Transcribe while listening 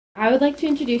I would like to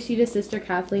introduce you to Sister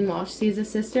Kathleen Walsh. She is a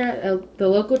sister at the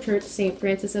local church, St.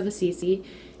 Francis of Assisi.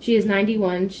 She is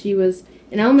 91. She was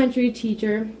an elementary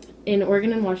teacher in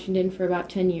Oregon and Washington for about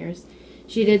 10 years.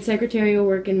 She did secretarial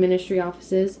work in ministry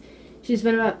offices. She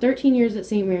spent about 13 years at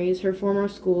St. Mary's, her former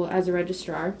school, as a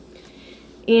registrar.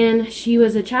 And she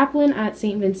was a chaplain at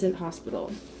St. Vincent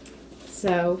Hospital.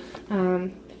 So,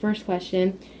 first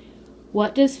question,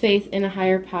 what does faith in a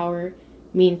higher power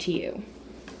mean to you?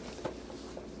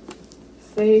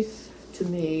 Faith to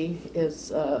me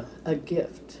is a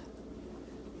gift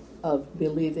of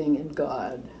believing in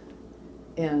God,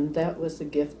 and that was a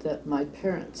gift that my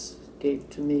parents gave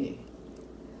to me.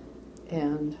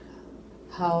 And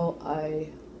how I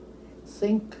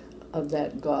think of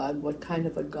that God, what kind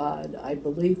of a God I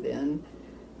believe in,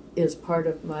 is part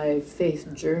of my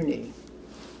faith journey.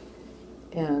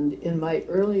 And in my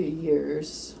early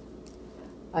years,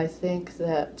 I think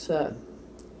that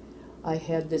I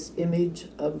had this image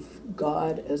of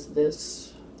God as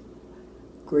this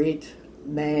great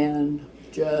man,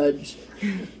 judge,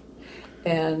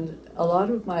 and a lot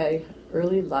of my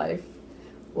early life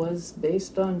was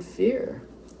based on fear.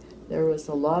 There was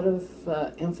a lot of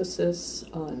emphasis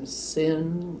on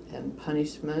sin and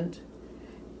punishment,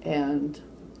 and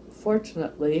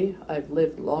fortunately, I've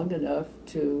lived long enough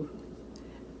to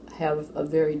have a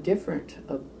very different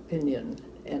opinion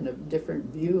and a different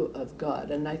view of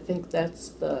God. And I think that's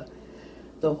the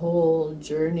whole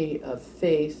journey of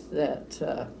faith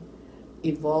that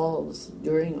evolves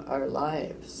during our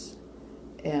lives.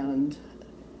 And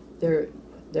there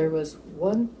was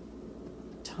one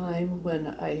time when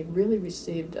I really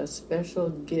received a special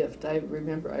gift. I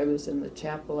remember I was in the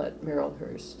chapel at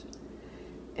Merrillhurst,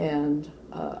 and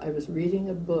I was reading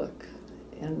a book,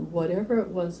 and whatever it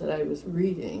was that I was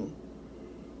reading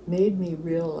made me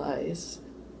realize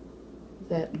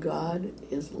that God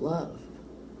is love,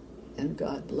 and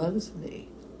God loves me.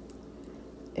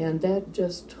 And that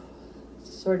just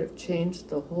sort of changed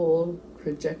the whole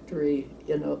trajectory,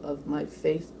 of my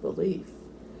faith belief.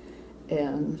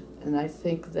 And I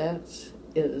think that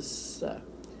is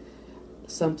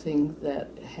something that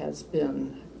has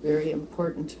been very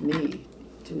important to me,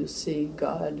 to see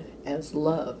God as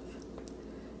love,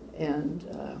 and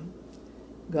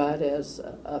God as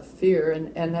a fear,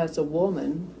 and as a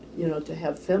woman, to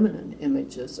have feminine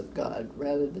images of God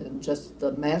rather than just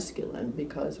the masculine,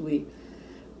 because we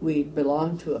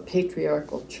belong to a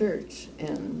patriarchal church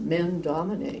and men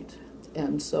dominate.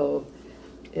 And so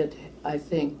I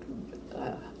think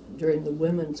during the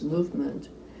women's movement,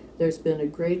 there's been a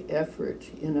great effort,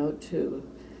 to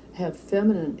have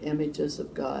feminine images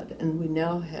of God. And we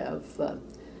now have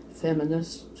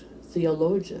feminist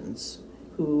theologians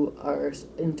who are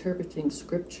interpreting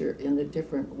scripture in a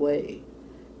different way.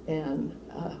 And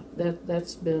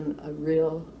that's been a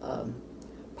real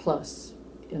plus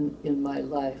in my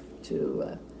life,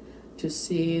 to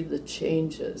see the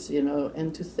changes,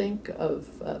 and to think of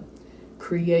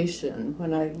creation.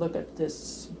 When I look at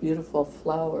this beautiful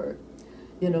flower,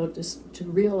 just to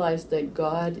realize that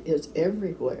God is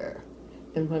everywhere.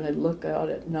 And when I look out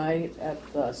at night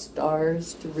at the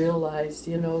stars, to realize,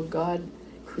 God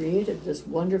created this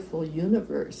wonderful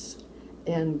universe,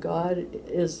 and God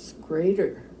is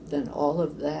greater than all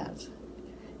of that.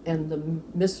 And the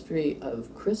mystery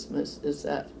of Christmas is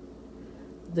that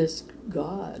this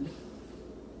God,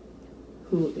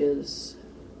 who is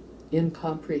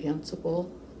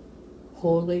incomprehensible,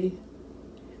 holy,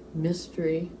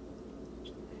 mystery,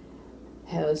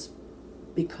 has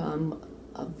become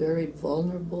a very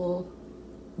vulnerable,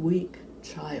 weak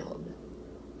child,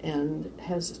 and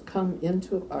has come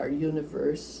into our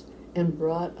universe and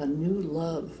brought a new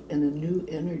love and a new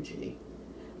energy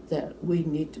that we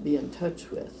need to be in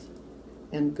touch with.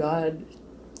 And God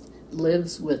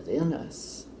lives within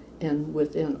us and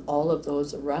within all of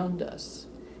those around us.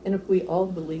 And if we all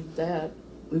believed that,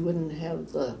 we wouldn't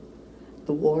have the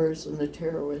wars and the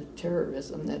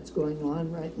terrorism that's going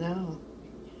on right now.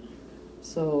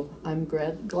 So I'm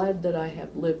glad that I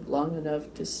have lived long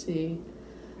enough to see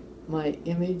my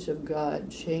image of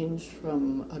God change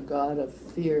from a God of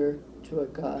fear to a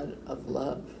God of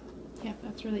love. Yeah,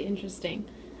 that's really interesting.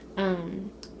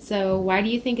 So why do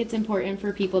you think it's important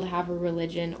for people to have a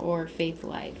religion or faith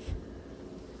life?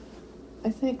 I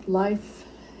think life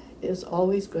is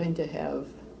always going to have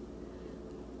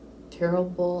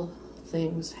terrible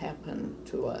things happen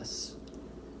to us.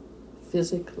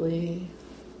 Physically,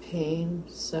 pain,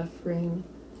 suffering,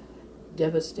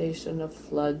 devastation of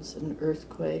floods and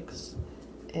earthquakes.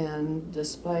 And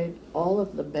despite all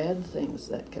of the bad things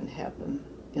that can happen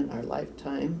in our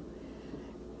lifetime,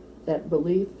 that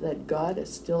belief that God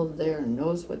is still there and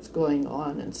knows what's going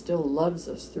on and still loves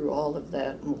us through all of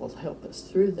that and will help us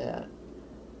through that,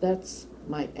 that's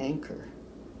my anchor,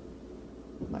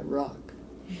 my rock.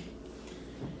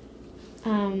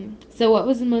 So what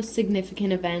was the most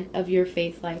significant event of your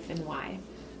faith life and why?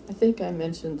 I think I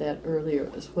mentioned that earlier.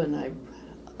 It was when I,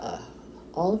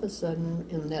 all of a sudden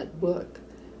in that book,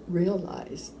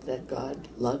 realized that God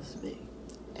loves me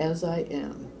as I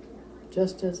am,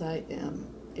 just as I am,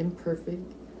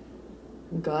 imperfect.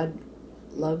 God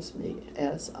loves me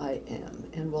as I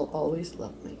am and will always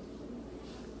love me.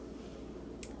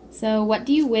 So what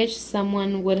do you wish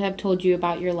someone would have told you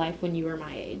about your life when you were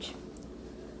my age?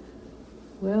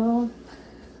 Well,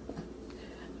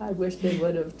 I wish they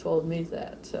would have told me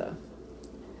that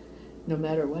no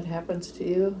matter what happens to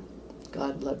you,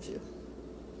 God loves you.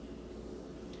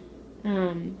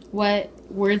 What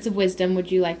words of wisdom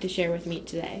would you like to share with me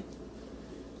today?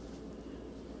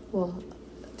 Well,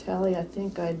 Tallie, I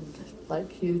think I'd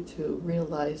like you to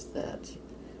realize that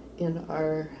in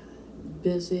our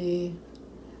busy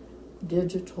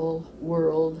digital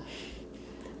world,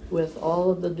 with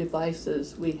all of the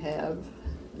devices we have,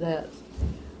 that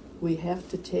we have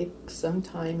to take some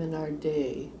time in our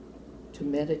day to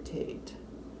meditate,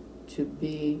 to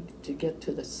get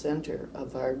to the center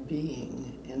of our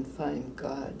being and find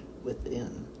God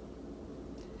within.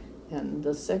 And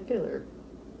the secular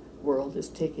world is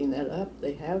taking that up.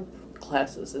 They have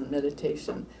classes in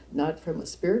meditation, not from a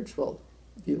spiritual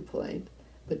viewpoint,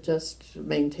 but just to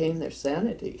maintain their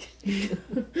sanity.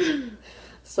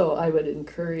 So I would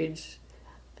encourage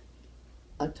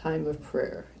a time of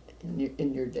prayer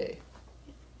in your day.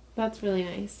 That's really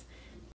nice.